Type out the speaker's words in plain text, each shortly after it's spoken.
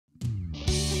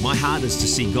My heart is to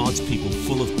see God's people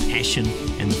full of passion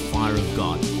and the fire of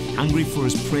God, hungry for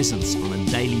His presence on a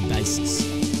daily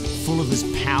basis, full of His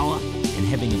power and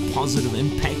having a positive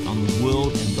impact on the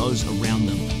world and those around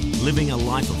them, living a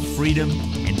life of freedom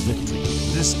and victory.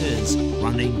 This is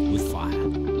Running with Fire.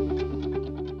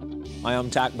 Hi, I'm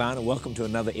Tak Barner. Welcome to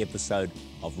another episode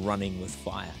of Running with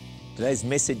Fire. Today's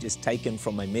message is taken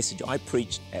from a message I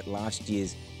preached at last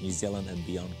year's New Zealand and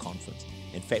Beyond conference.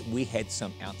 In fact, we had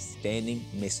some outstanding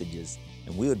messages,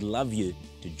 and we would love you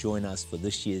to join us for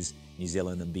this year's New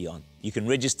Zealand and Beyond. You can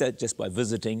register just by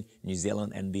visiting New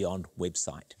Zealand and Beyond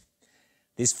website.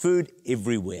 There's food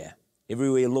everywhere.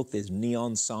 Everywhere you look, there's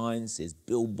neon signs, there's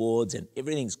billboards, and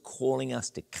everything's calling us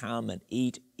to come and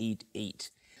eat, eat,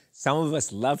 eat. Some of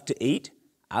us love to eat,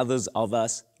 others of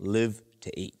us live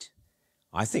to eat.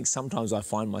 I think sometimes I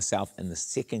find myself in the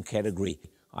second category.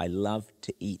 I love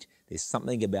to eat. There's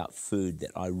something about food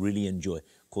that I really enjoy.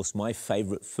 Of course, my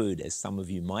favorite food, as some of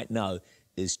you might know,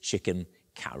 is chicken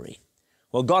curry.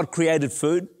 Well, God created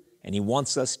food and He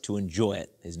wants us to enjoy it.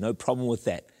 There's no problem with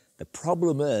that. The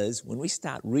problem is when we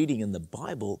start reading in the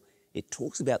Bible, it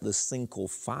talks about this thing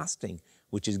called fasting,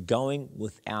 which is going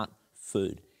without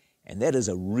food. And that is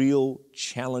a real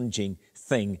challenging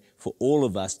thing for all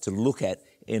of us to look at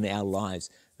in our lives.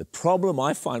 The problem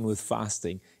I find with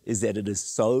fasting is that it is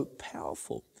so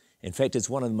powerful. In fact, it's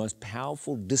one of the most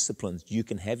powerful disciplines you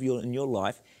can have in your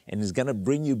life, and is going to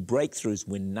bring you breakthroughs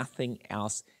when nothing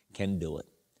else can do it.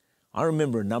 I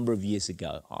remember a number of years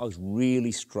ago, I was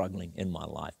really struggling in my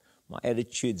life. My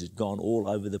attitudes had gone all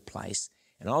over the place,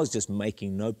 and I was just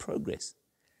making no progress.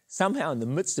 Somehow in the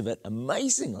midst of it,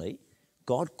 amazingly,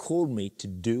 God called me to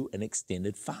do an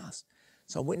extended fast.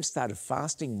 So I went and started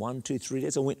fasting 1, 2, 3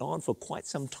 days. I went on for quite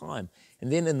some time.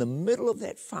 And then in the middle of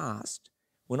that fast,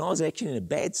 when I was actually in a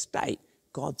bad state,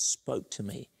 God spoke to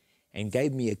me and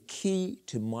gave me a key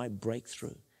to my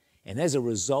breakthrough. And as a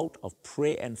result of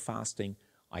prayer and fasting,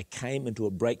 I came into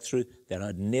a breakthrough that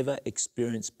I'd never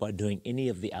experienced by doing any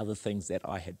of the other things that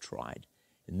I had tried.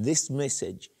 In this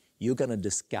message, you're going to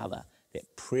discover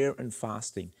that prayer and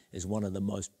fasting is one of the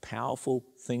most powerful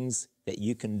things that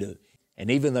you can do.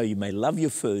 And even though you may love your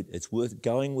food, it's worth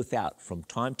going without from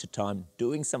time to time,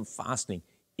 doing some fasting.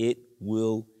 It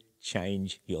will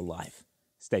change your life.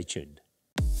 Stay tuned.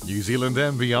 New Zealand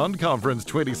and Beyond Conference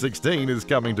 2016 is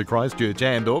coming to Christchurch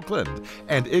and Auckland,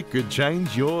 and it could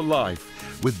change your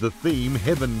life. With the theme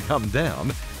Heaven Come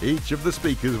Down, each of the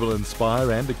speakers will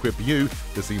inspire and equip you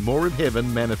to see more of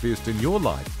heaven manifest in your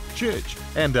life, church,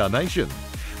 and our nation.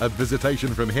 A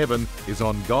visitation from heaven is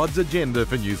on God's agenda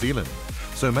for New Zealand.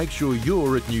 So make sure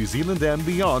you're at New Zealand and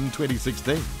Beyond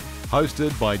 2016,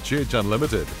 hosted by Church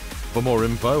Unlimited. For more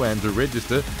info and to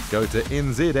register, go to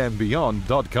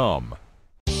nzandbeyond.com.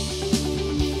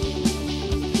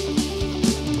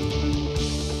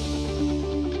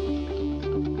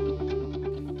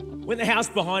 When the house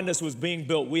behind us was being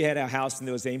built, we had our house and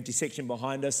there was an empty section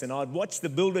behind us, and I'd watch the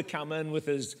builder come in with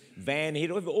his van. He'd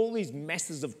have all these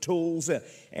masses of tools,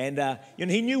 and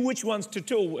he knew which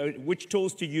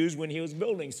tools to use when he was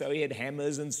building. So he had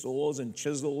hammers and saws and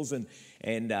chisels and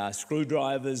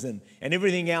screwdrivers and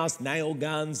everything else, nail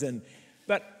guns.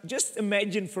 But just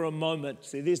imagine for a moment,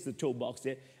 see, there's the toolbox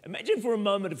there. Imagine for a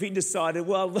moment if he decided,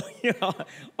 well,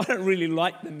 I don't really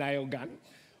like the nail gun.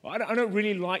 I don't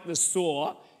really like the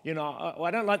saw.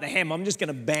 I don't like the hammer. I'm just going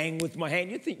to bang with my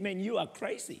hand. You think, man, you are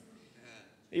crazy.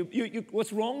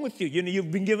 What's wrong with you?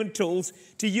 You've been given tools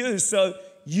to use. So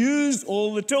use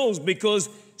all the tools, because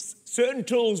certain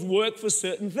tools work for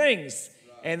certain things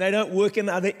and they don't work in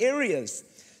other areas.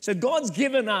 So God's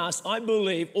given us, I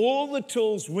believe, all the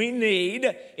tools we need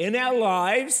in our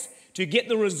lives to get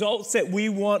the results that we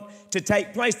want to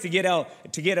take place, to get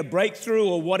a breakthrough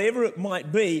or whatever it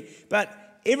might be. But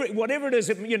whatever it is,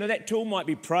 that tool might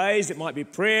be praise, it might be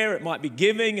prayer, it might be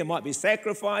giving, it might be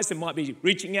sacrifice, it might be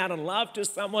reaching out in love to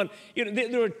someone.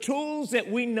 There are tools that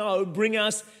we know bring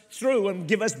us through and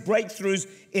give us breakthroughs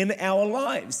in our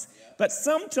lives. But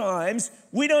sometimes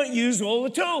we don't use all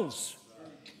the tools.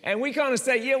 And we kind of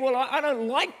say, I don't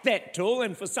like that tool.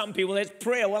 And for some people, that's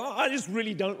prayer. Well, I just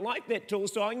really don't like that tool,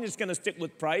 so I'm just going to stick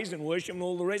with praise and worship and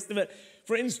all the rest of it.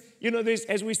 Friends, there's,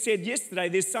 as we said yesterday,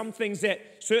 there's some things that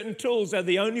certain tools are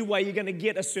the only way you're going to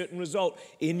get a certain result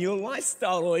in your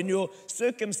lifestyle or in your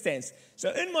circumstance.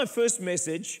 So in my first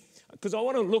message, because I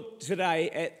want to look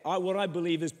today at what I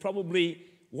believe is probably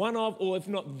one of, or if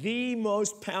not the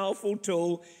most powerful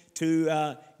tool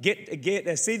to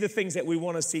see the things that we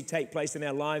want to see take place in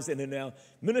our lives and in our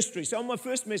ministry. So in my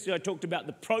first message, I talked about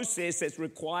the process that's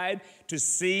required to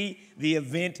see the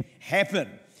event happen.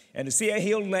 And to see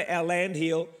our land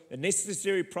heal, the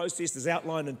necessary process is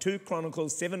outlined in 2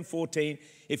 Chronicles 7:14.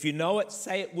 If you know it,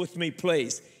 say it with me,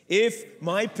 please. If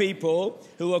my people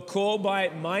who are called by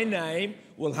my name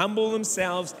will humble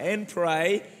themselves and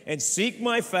pray and seek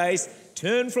my face,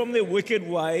 turn from their wicked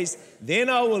ways, then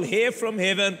I will hear from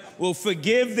heaven, will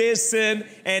forgive their sin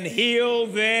and heal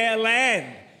their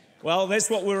land. Well, that's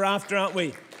what we're after, aren't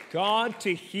we? God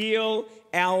to heal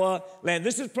our land.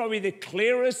 This is probably the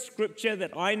clearest scripture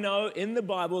that I know in the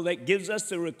Bible that gives us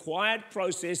the required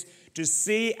process to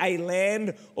see a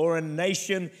land or a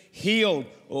nation healed,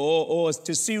 or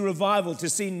to see revival, to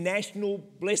see national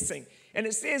blessing. And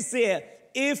it says there,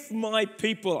 if my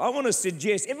people, I want to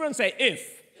suggest, everyone say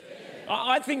if.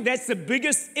 I think that's the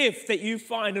biggest if that you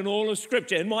find in all of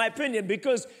Scripture, in my opinion,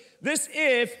 because this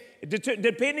if,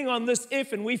 depending on this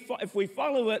if, and if we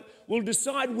follow it, we'll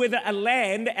decide whether our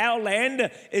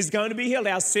land is going to be healed,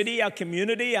 our city, our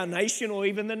community, our nation, or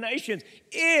even the nations.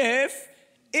 If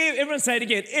everyone say it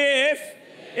again, if.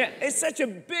 Yeah, it's such a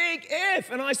big if.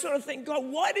 And I sort of think, God,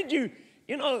 why did you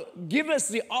give us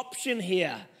the option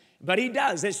here? But he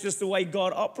does. That's just the way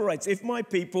God operates. If my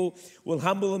people will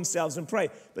humble themselves and pray.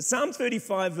 But Psalm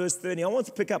 35 verse 30, I want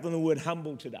to pick up on the word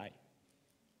humble today.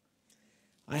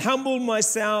 I humbled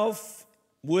myself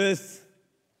with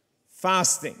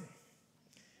fasting.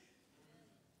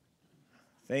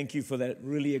 Thank you for that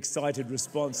really excited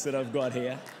response that I've got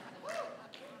here.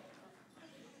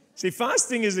 See,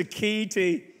 fasting is a key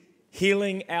to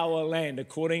healing our land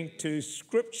according to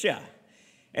Scripture.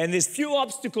 And there's few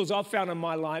obstacles I've found in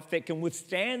my life that can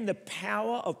withstand the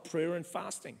power of prayer and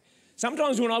fasting.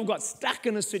 Sometimes when I've got stuck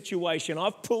in a situation,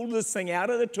 I've pulled this thing out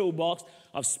of the toolbox,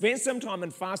 I've spent some time in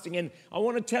fasting, and I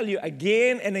want to tell you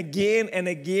again and again and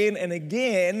again and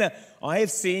again, I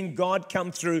have seen God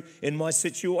come through in my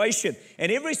situation.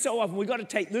 And every so often, we've got to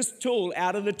take this tool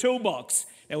out of the toolbox.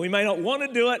 Now, we may not want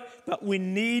to do it, but we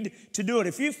need to do it.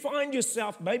 If you find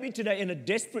yourself maybe today in a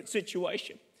desperate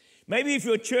situation, maybe if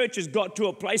your church has got to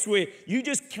a place where you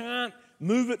just can't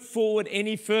move it forward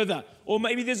any further, or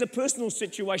maybe there's a personal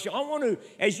situation, I want to,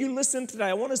 as you listen today,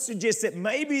 I want to suggest that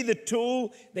maybe the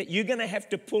tool that you're going to have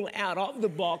to pull out of the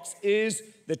box is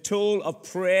the tool of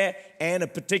prayer and a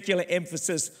particular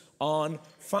emphasis on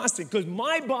fasting. Because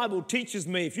my Bible teaches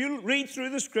me, if you read through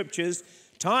the Scriptures,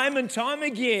 time and time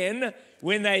again,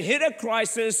 when they hit a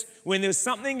crisis, when there was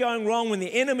something going wrong, when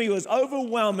the enemy was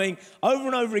overwhelming, over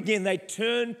and over again, they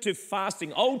turned to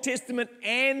fasting, Old Testament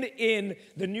and in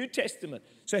the New Testament.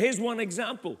 So here's one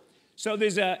example. So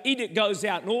there's an edict goes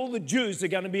out, and all the Jews are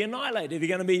going to be annihilated.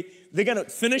 They're going to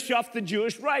finish off the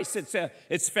Jewish race.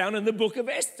 It's found in the book of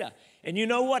Esther. And you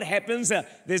know what happens?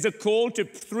 There's a call to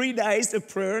 3 days of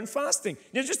prayer and fasting.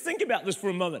 Now just think about this for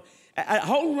a moment. A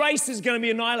whole race is going to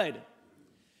be annihilated.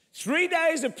 3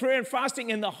 days of prayer and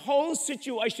fasting, and the whole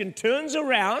situation turns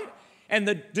around, and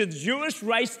the Jewish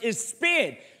race is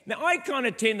spared. Now, I kind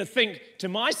of tend to think to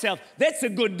myself, that's a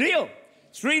good deal.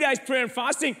 3 days prayer and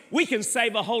fasting, we can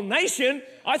save a whole nation.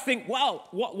 I think, well,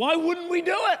 why wouldn't we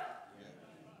do it?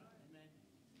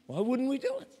 Why wouldn't we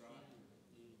do it?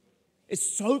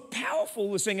 It's so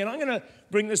powerful, this thing, and I'm going to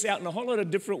bring this out in a whole lot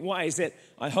of different ways that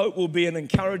I hope will be an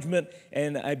encouragement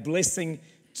and a blessing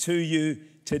to you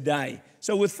today.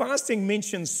 So with fasting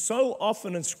mentioned so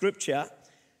often in Scripture,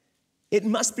 it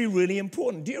must be really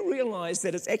important. Do you realize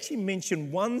that it's actually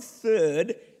mentioned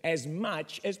 1/3 as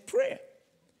much as prayer?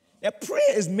 Now,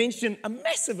 prayer is mentioned a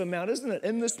massive amount, isn't it,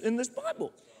 in this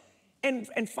Bible?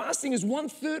 And fasting is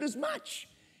 1/3 as much.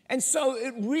 And so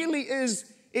it really is,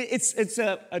 it's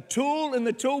a tool in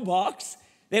the toolbox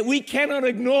that we cannot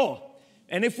ignore.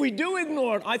 And if we do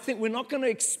ignore it, I think we're not going to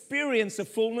experience the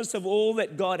fullness of all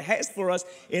that God has for us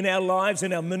in our lives,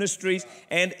 in our ministries,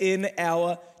 and in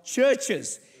our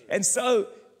churches. And so,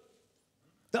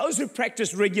 those who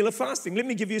practice regular fasting, let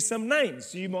me give you some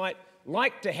names. You might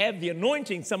like to have the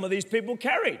anointing some of these people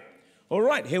carried. All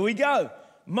right, here we go.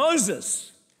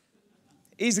 Moses.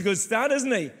 He's a good start,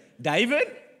 isn't he?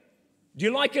 David. Do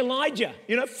you like Elijah?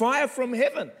 Fire from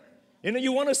heaven.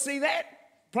 You want to see that?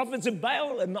 Prophets of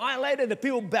Baal annihilated, the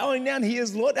people bowing down, he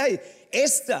is Lord. Hey,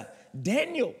 Esther,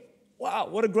 Daniel, wow,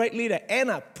 what a great leader.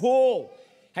 Anna, Paul.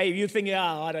 Hey, you think,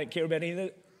 I don't care about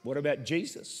anything. What about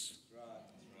Jesus?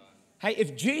 Hey,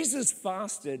 if Jesus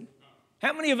fasted,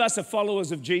 how many of us are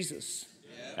followers of Jesus?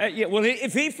 Well,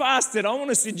 if he fasted, I want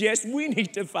to suggest we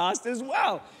need to fast as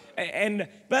well.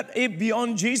 But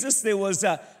beyond Jesus, there was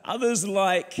others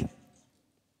like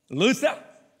Luther,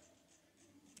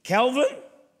 Calvin,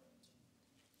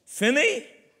 Finney,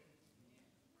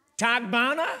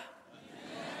 Tagbana.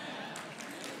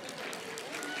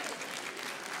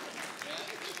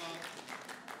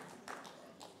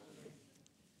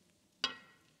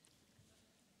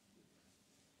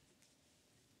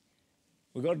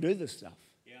 We've got to do this stuff.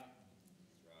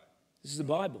 This is the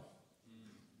Bible.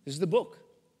 This is the book.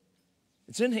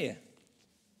 It's in here.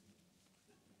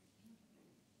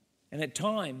 And at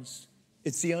times,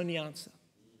 it's the only answer.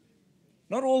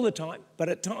 Not all the time, but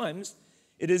at times,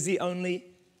 it is the only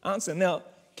answer. Now,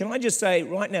 can I just say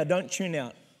right now, don't tune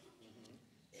out.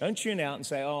 Don't tune out and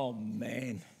say, oh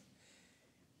man,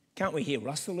 can't we hear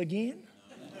Russell again?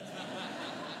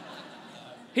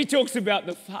 He talks about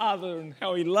the Father and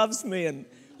how he loves me, and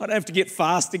I don't have to get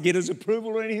fast to get his approval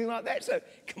or anything like that. So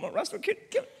come on, Russell,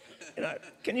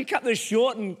 can you cut this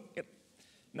short? No,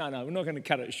 we're not going to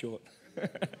cut it short.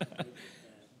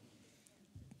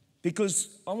 Because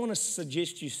I want to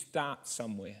suggest you start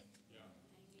somewhere.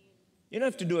 You don't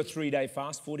have to do a 3-day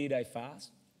fast, 40-day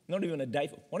fast, not even a day.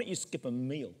 Why don't you skip a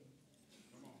meal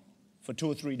for 2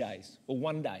 or 3 days or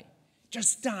 1 day?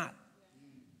 Just start.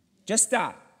 Just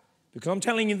start. Because I'm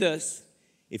telling you this,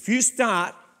 if you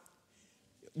start,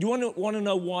 you want to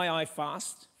know why I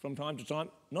fast from time to time?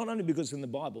 Not only because it's in the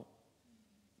Bible,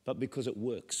 but because it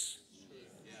works.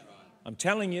 I'm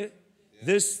telling you,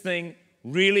 this thing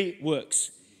really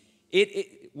works.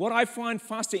 What I find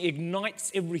fasting ignites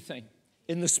everything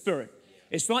in the Spirit.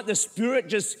 It's like the Spirit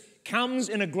just comes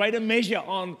in a greater measure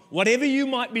on whatever you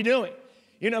might be doing.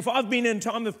 You know, if I've been in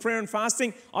time of prayer and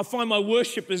fasting, I find my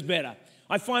worship is better.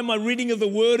 I find my reading of the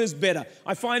Word is better.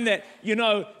 I find that,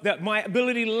 that my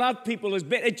ability to love people is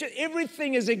better.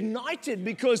 Everything is ignited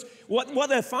because what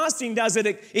the fasting does,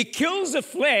 it kills the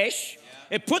flesh.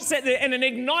 It puts that there and it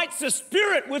ignites the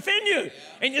spirit within you.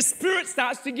 And your spirit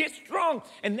starts to get strong.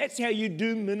 And that's how you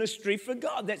do ministry for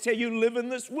God. That's how you live in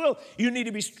this world. You need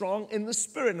to be strong in the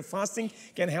spirit. And fasting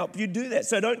can help you do that.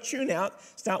 So don't tune out.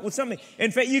 Start with something.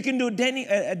 In fact, you can do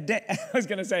I was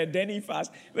going to say a Danny fast,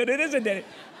 but it is a Danny.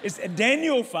 It's a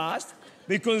Daniel fast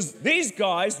because these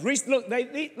guys, look,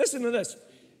 they listen to this.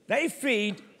 They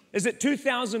feed, is it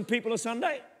 2,000 people a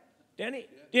Sunday? Danny?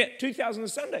 Yeah, 2,000 a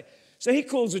Sunday. So he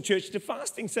calls the church to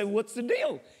fasting. So what's the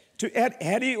deal?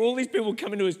 How do all these people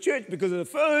come into his church because of the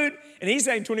food? And he's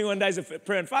saying 21 days of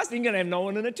prayer and fasting, you're going to have no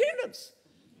one in attendance.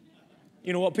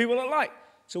 You know what people are like.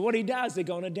 So what he does, they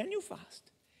go on a Daniel fast.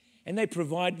 And they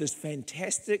provide this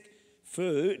fantastic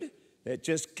food that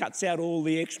just cuts out all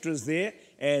the extras there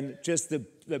and just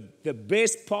the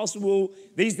best possible.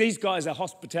 These guys are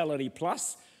hospitality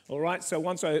plus, all right? So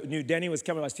once I knew Danny was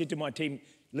coming, I said to my team,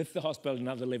 lift the hospital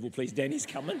another level, please. Danny's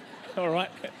coming, all right?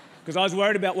 Because I was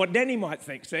worried about what Danny might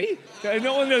think, see? So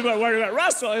no one was worried about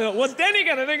Russell. I thought, what's Danny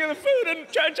going to think of the food in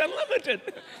Church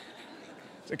Unlimited?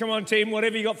 So come on, team,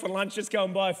 whatever you got for lunch, just go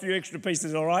and buy a few extra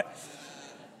pieces, all right?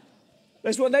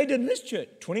 That's what they did in this church,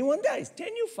 21 days,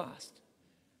 Daniel fast.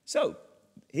 So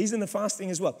he's in the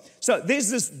fasting as well. So there's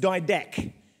this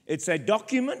didache. It's a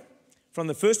document from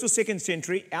the 1st or 2nd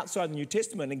century outside the New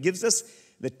Testament and gives us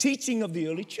the teaching of the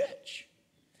early church.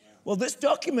 Well, this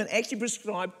document actually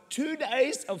prescribed 2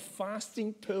 days of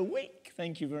fasting per week.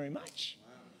 Thank you very much.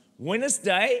 Wow.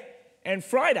 Wednesday and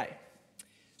Friday.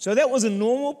 So that was a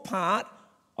normal part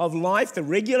of life, the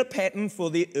regular pattern for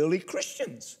the early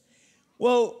Christians.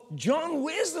 Well, John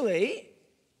Wesley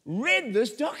read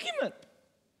this document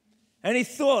and he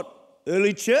thought,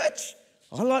 early church,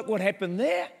 I like what happened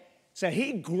there. So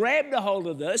he grabbed a hold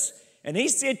of this and he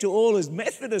said to all his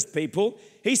Methodist people,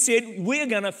 he said, we're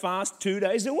going to fast 2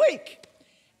 days a week.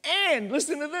 And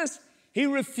listen to this, he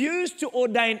refused to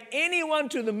ordain anyone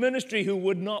to the ministry who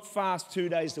would not fast 2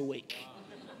 days a week.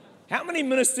 How many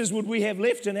ministers would we have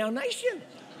left in our nation?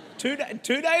 2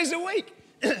 days a week.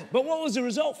 But what was the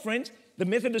result, friends? The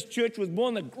Methodist Church was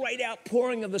born, the great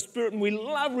outpouring of the Spirit, and we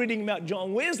love reading about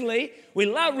John Wesley. We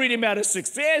love reading about his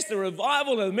success, the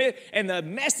revival, and the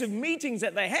massive meetings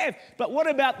that they have. But what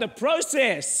about the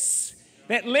process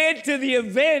that led to the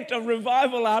event of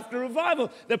revival after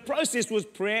revival? The process was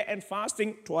prayer and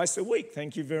fasting twice a week.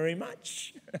 Thank you very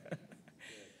much.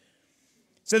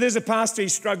 So there's a pastor,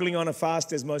 he's struggling on a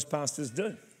fast, as most pastors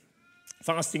do.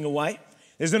 Fasting away.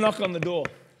 There's a knock on the door.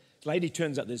 The lady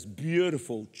turns up this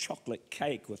beautiful chocolate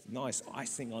cake with nice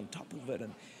icing on top of it.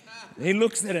 And he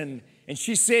looks at it and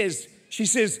she says,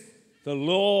 the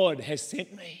Lord has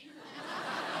sent me.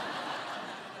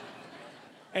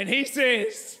 And he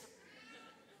says,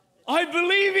 I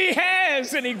believe he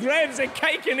has. And he grabs a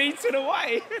cake and eats it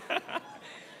away.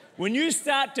 When you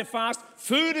start to fast,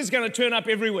 food is going to turn up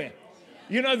everywhere.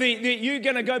 You know, you're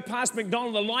going to go past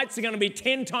McDonald's, the lights are going to be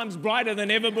 10 times brighter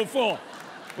than ever before.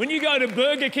 When you go to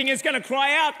Burger King, it's going to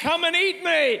cry out, come and eat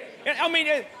me. I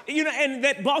mean, and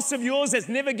that boss of yours that's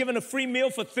never given a free meal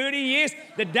for 30 years,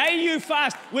 the day you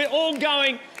fast, we're all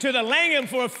going to the Langham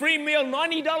for a free meal,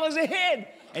 $90 a head.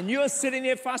 And you're sitting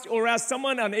there fasting, or else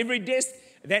someone on every desk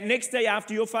That next day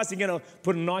after your fast, you're going to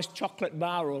put a nice chocolate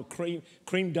bar or a cream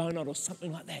donut or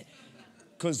something like that.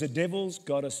 Because the devil's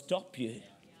got to stop you.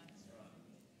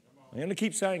 I'm going to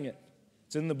keep saying it.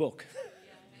 It's in the book.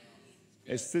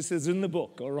 This is in the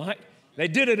book, all right? They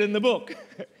did it in the book.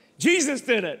 Jesus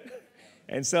did it.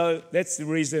 And so that's the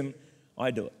reason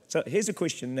I do it. So here's a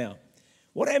question now.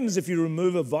 What happens if you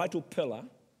remove a vital pillar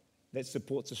that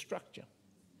supports a structure?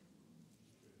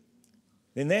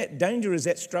 Then that danger is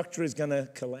that structure is going to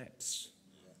collapse.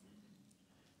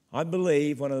 I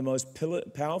believe one of the most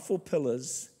powerful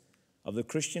pillars of the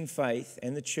Christian faith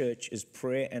and the church is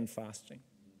prayer and fasting.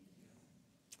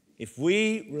 If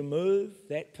we remove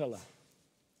that pillar,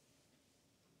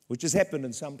 which has happened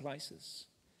in some places,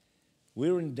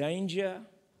 we're in danger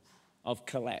of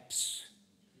collapse,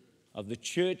 of the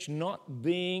church not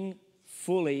being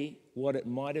fully what it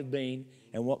might have been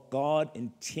and what God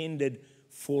intended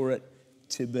for it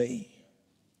to be.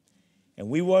 And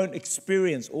we won't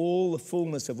experience all the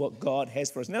fullness of what God has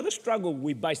for us. Now,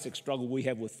 the basic struggle we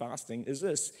have with fasting is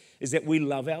that we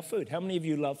love our food. How many of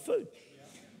you love food?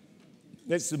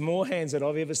 That's more hands that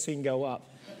I've ever seen go up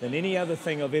than any other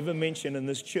thing I've ever mentioned in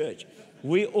this church.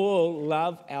 We all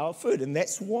love our food, and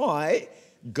that's why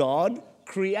God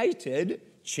created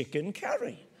chicken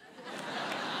curry.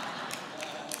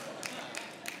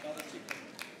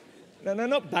 No,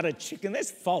 not butter chicken.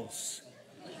 That's false.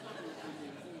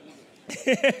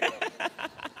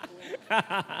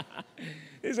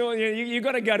 You've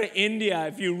got to go to India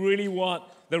if you really want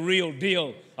the real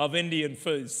deal of Indian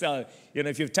food. So,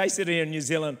 if you've tasted it in New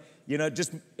Zealand,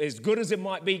 just as good as it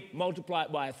might be, multiply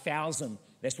it by 1,000.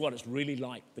 That's what it's really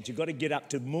like. But you've got to get up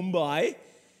to Mumbai,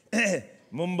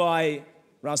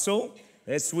 Russell.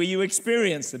 That's where you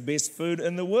experience the best food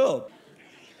in the world.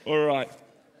 All right.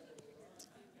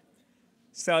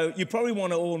 So you probably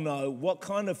want to all know what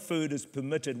kind of food is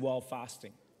permitted while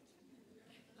fasting.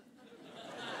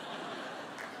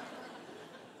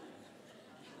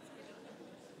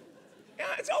 Yeah,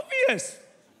 it's obvious.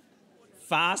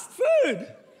 Fast food.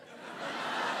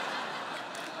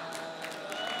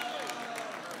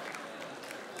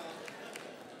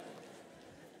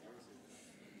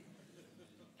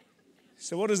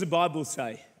 So what does the Bible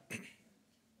say?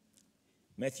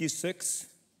 Matthew 6,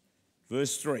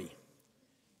 verse 3.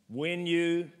 When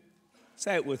you,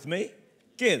 say it with me,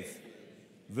 give.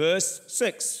 Verse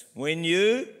 6, when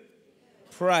you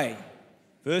pray.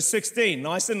 Verse 16,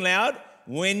 nice and loud,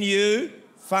 when you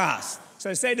fast.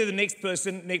 So say to the next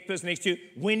person next to you,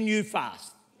 when you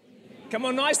fast. Come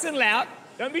on, nice and loud.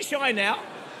 Don't be shy now.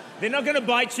 They're not going to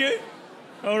bite you.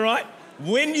 All right?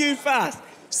 When you fast.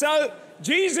 So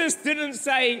Jesus didn't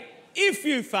say if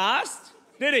you fast,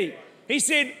 did he? He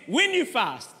said when you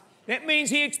fast. That means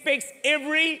he expects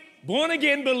every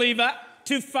born-again believer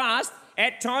to fast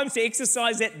at times to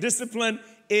exercise that discipline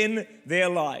in their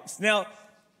lives. Now,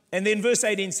 and then verse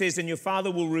 18 says, and your Father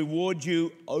will reward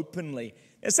you openly.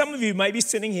 Now, some of you may be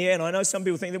sitting here, and I know some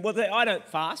people think that, well, I don't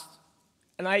fast.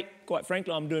 And quite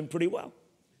frankly, I'm doing pretty well.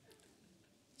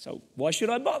 So why should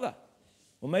I bother?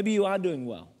 Well, maybe you are doing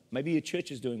well. Maybe your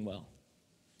church is doing well.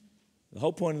 The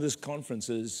whole point of this conference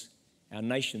is our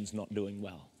nation's not doing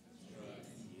well.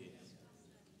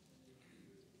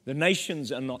 The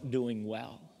nations are not doing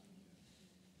well.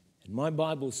 And my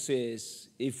Bible says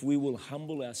if we will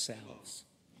humble ourselves,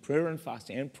 prayer and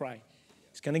fasting and pray,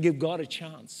 it's going to give God a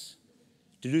chance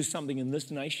to do something in this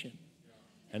nation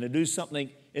and to do something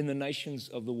in the nations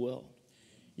of the world.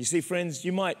 You see, friends,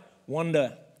 you might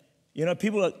wonder,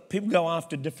 people go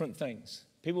after different things.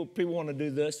 People want to do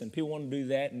this and people want to do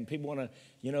that and people want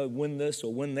to, win this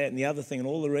or win that and the other thing and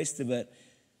all the rest of it.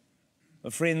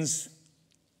 But friends,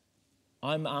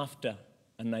 I'm after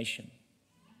a nation.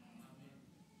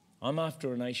 I'm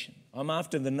after a nation. I'm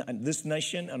after this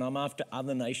nation and I'm after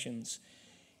other nations.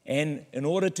 And in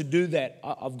order to do that,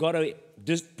 I've got to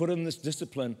put in this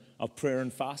discipline of prayer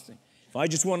and fasting. If I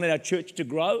just wanted our church to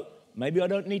grow, maybe I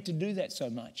don't need to do that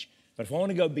so much. But if I want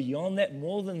to go beyond that,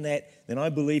 more than that, then I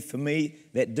believe for me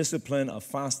that discipline of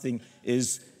fasting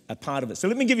is a part of it. So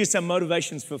let me give you some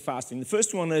motivations for fasting. The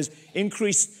first one is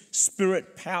increased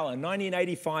spirit power. In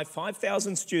 1985,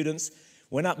 5,000 students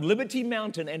went up Liberty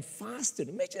Mountain and fasted.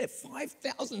 Imagine that,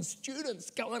 5,000 students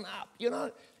going up,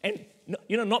 and,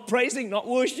 not praising, not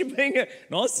worshiping,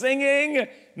 not singing,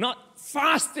 not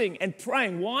fasting and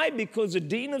praying. Why? Because the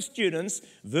dean of students,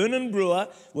 Vernon Brewer,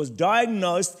 was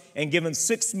diagnosed and given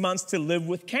 6 months to live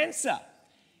with cancer.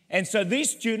 And so these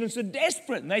students are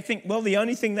desperate, and they think, well, the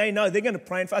only thing they know, they're going to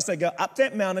pray and fast. They go up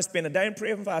that mountain, spend a day in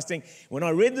prayer and fasting. When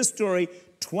I read the story,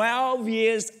 12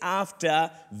 years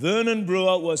after, Vernon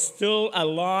Brewer was still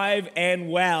alive and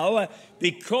well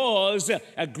because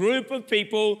a group of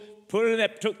people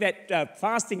took that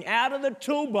fasting out of the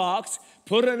toolbox,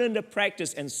 put it into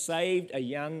practice, and saved a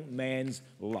young man's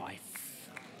life.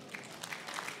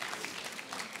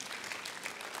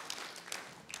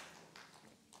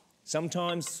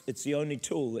 Sometimes it's the only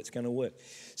tool that's going to work.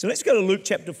 So let's go to Luke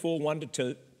chapter 4, 1-2.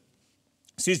 It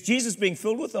says, Jesus, being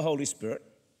filled with the Holy Spirit,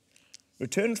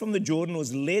 returned from the Jordan,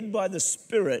 was led by the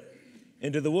Spirit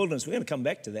into the wilderness. We're going to come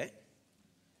back to that.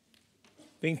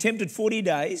 Being tempted 40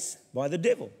 days by the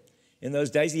devil. In those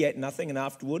days he ate nothing, and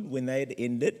afterward, when they had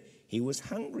ended, he was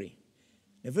hungry.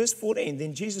 Now verse 14,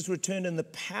 then Jesus returned in the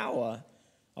power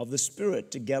of the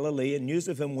Spirit to Galilee, and news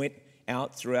of him went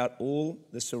out throughout all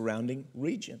the surrounding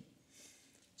region.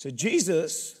 So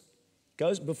Jesus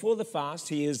goes before the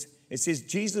fast. It says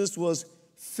Jesus was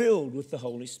filled with the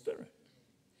Holy Spirit.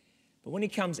 But when he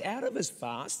comes out of his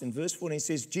fast, in verse 14, it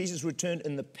says Jesus returned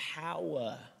in the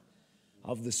power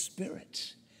of the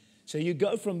Spirit. So you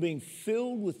go from being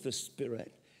filled with the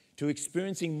Spirit to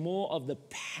experiencing more of the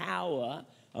power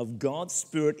of God's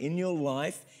Spirit in your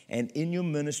life and in your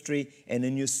ministry and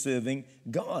in your serving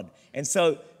God. And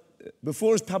so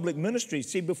before his public ministry,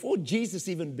 before Jesus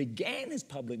even began his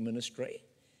public ministry,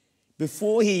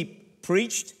 before he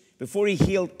preached, before he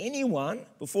healed anyone,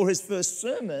 before his first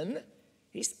sermon,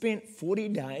 he spent 40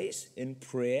 days in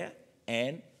prayer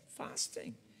and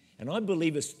fasting. And I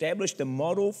believe established a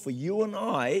model for you and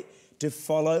I to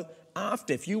follow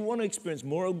after. If you want to experience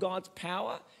more of God's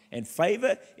power and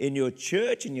favor in your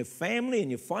church, in your family, in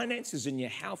your finances, in your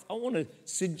health, I want to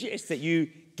suggest that you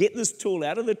get this tool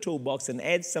out of the toolbox and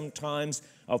add some times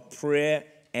of prayer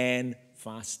and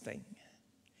fasting.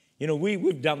 You know,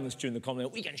 we've done this during the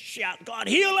conference. We can shout, God,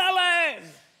 heal our land.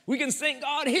 We can sing,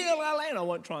 God, heal our land. I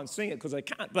won't try and sing it because I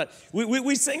can't, but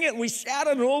we sing it and we shout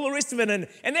it and all the rest of it, and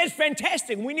that's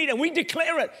fantastic. We need it. We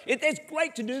declare it. That's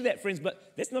great to do that, friends,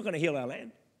 but that's not going to heal our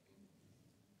land.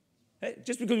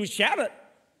 Just because we shout it,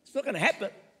 it's not going to happen.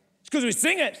 It's because we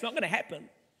sing it, it's not going to happen.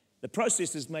 The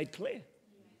process is made clear.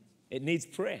 It needs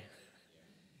prayer,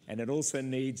 and it also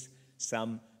needs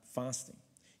some fasting.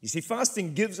 You see,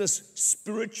 fasting gives us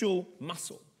spiritual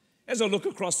muscle. As I look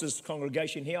across this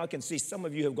congregation here, I can see some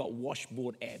of you have got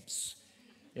washboard abs.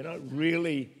 You know,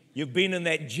 really, you've been in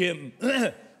that gym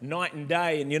night and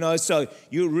day, and, so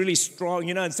you're really strong,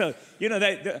 and so,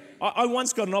 I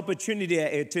once got an opportunity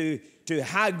to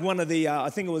hug one of the, I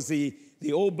think it was the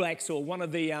All Blacks or one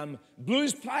of the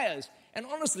Blues players, and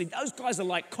honestly, those guys are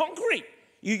like concrete.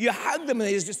 You hug them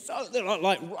and they're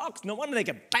like rocks. No wonder they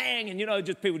can bang and,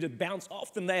 just people just bounce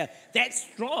off them. They are that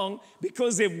strong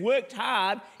because they've worked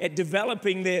hard at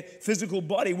developing their physical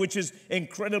body, which is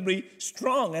incredibly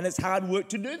strong, and it's hard work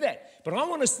to do that. But I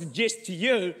want to suggest to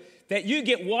you that you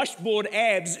get washboard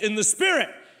abs in the Spirit.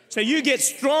 So you get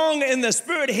strong in the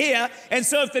Spirit here, and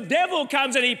so if the devil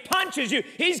comes and he punches you,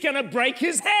 he's going to break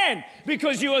his hand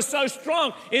because you are so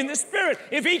strong in the Spirit.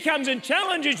 If he comes and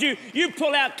challenges you, you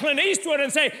pull out Clint Eastwood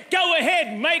and say, go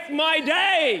ahead, make my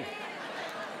day.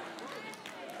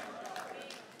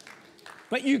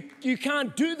 But you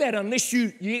can't do that unless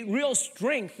you get real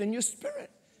strength in your spirit.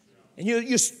 And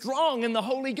you're strong in the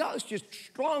Holy Ghost. You're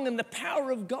strong in the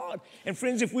power of God. And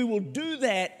friends, if we will do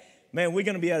that, man, we're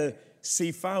going to be able to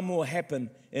see far more happen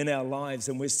in our lives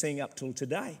than we're seeing up till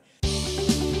today.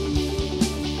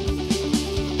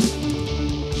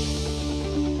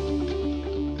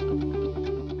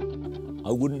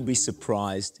 I wouldn't be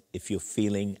surprised if you're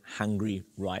feeling hungry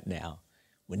right now.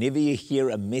 Whenever you hear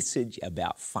a message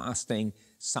about fasting,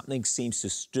 something seems to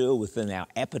stir within our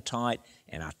appetite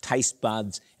and our taste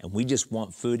buds, and we just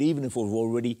want food, even if we've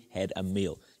already had a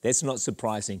meal. That's not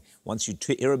surprising once you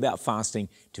hear about fasting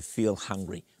to feel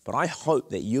hungry. But I hope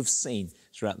that you've seen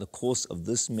throughout the course of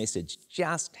this message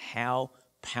just how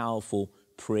powerful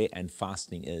prayer and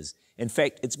fasting is. In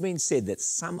fact, it's been said that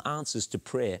some answers to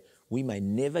prayer we may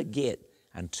never get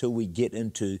until we get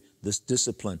into this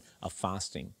discipline of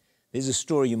fasting. There's a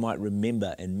story you might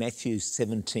remember in Matthew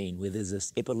 17 where there's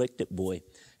this epileptic boy.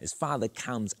 His father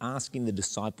comes asking the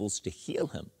disciples to heal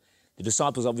him. The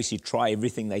disciples obviously try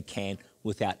everything they can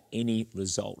without any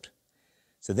result.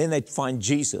 So then they find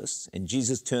Jesus, and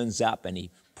Jesus turns up and he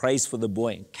prays for the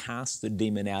boy and casts the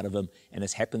demon out of him, and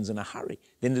it happens in a hurry.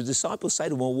 Then the disciples say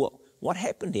to him, well, what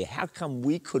happened here? How come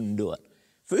we couldn't do it?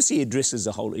 First, he addresses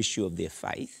the whole issue of their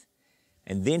faith,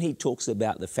 and then he talks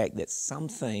about the fact that some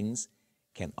things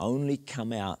can only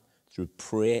come out through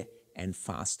prayer and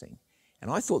fasting. And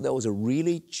I thought that was a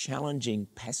really challenging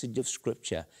passage of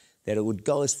Scripture, that it would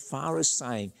go as far as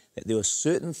saying that there are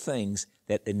certain things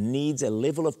that it needs a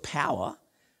level of power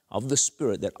of the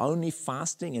Spirit that only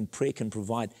fasting and prayer can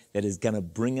provide, that is going to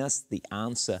bring us the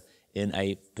answer in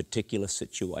a particular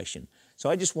situation. So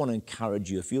I just want to encourage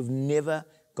you, if you've never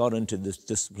got into this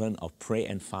discipline of prayer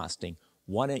and fasting,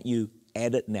 why don't you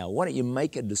add it now? Why don't you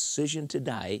make a decision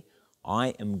today,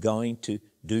 I am going to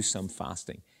do some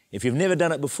fasting. If you've never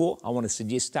done it before, I want to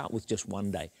suggest start with just one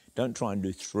day. Don't try and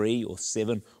do 3 or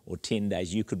 7 or 10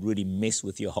 days. You could really mess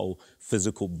with your whole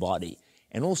physical body.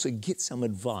 And also get some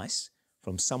advice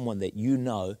from someone that you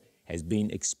know has been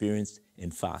experienced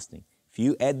in fasting. If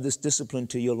you add this discipline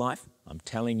to your life, I'm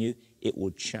telling you, it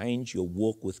will change your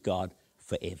walk with God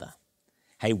forever.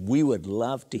 Hey, we would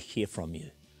love to hear from you.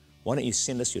 Why don't you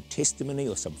send us your testimony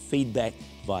or some feedback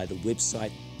via the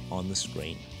website on the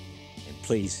screen. And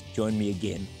please join me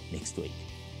again next week.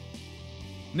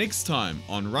 Next time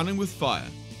on Running with Fire.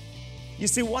 You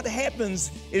see, what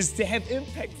happens is to have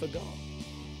impact for God,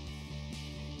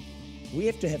 we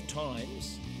have to have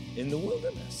times in the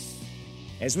wilderness.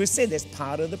 As we said, that's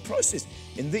part of the process.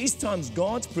 In these times,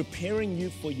 God's preparing you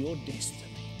for your destiny.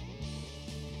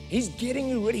 He's getting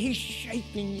you ready. He's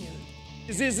shaping you.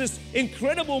 There's this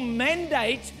incredible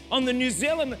mandate on the New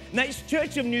Zealand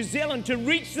Church of New Zealand to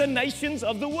reach the nations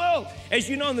of the world. As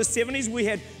you know, in the 70s, we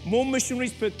had more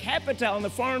missionaries per capita on the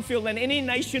foreign field than any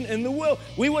nation in the world.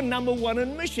 We were number 1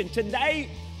 in mission. Today,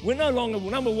 we're no longer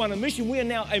number 1 in mission. We are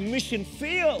now a mission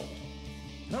field.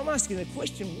 And I'm asking the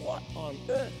question, what on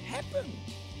earth happened?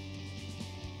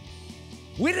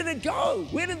 Where did it go?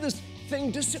 Where did this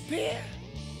thing disappear?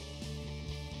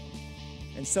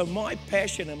 And so my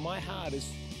passion and my heart is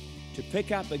to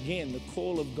pick up again the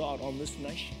call of God on this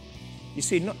nation. You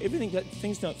see, not everything,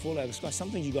 things don't fall out of the sky.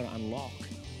 Some things you've got to unlock.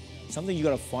 Something you've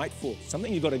got to fight for.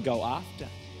 Something you've got to go after.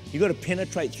 You've got to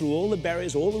penetrate through all the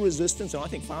barriers, all the resistance, and I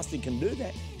think fasting can do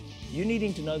that. You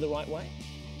needing to know the right way.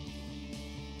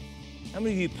 How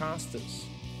many of you pastors,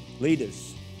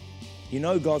 leaders, you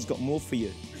know God's got more for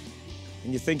you?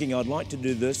 And you're thinking, I'd like to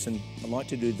do this and I'd like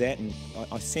to do that, and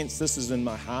I sense this is in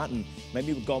my heart, and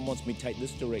maybe God wants me to take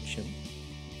this direction.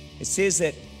 It says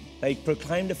that they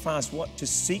proclaim to fast what? To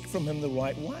seek from Him the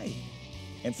right way,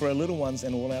 and for our little ones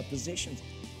and all our possessions.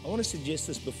 I want to suggest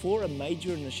this: before a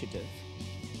major initiative,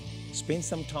 spend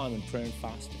some time in prayer and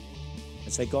fasting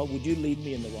and say, God, would you lead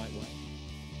me in the right way?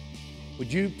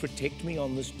 Would you protect me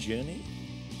on this journey?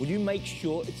 Will you make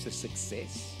sure it's a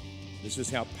success? This is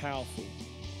how powerful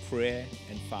prayer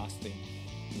and fasting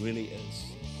really is.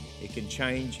 It can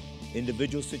change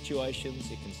individual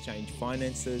situations, it can change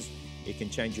finances, it can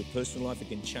change your personal life, it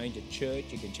can change a church,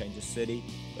 it can change a city,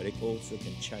 but it also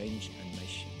can change a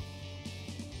nation.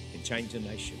 It can change a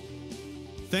nation.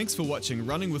 Thanks for watching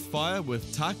Running with Fire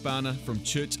with Tak Bana from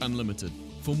Church Unlimited.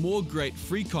 For more great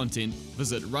free content,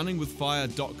 visit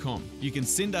runningwithfire.com. You can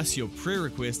send us your prayer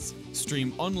requests,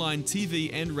 stream online TV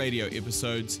and radio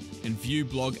episodes, and view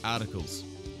blog articles.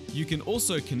 You can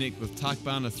also connect with Tak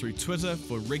Bana through Twitter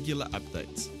for regular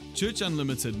updates. Church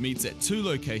Unlimited meets at 2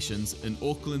 locations in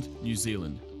Auckland, New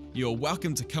Zealand. You are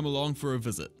welcome to come along for a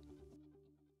visit.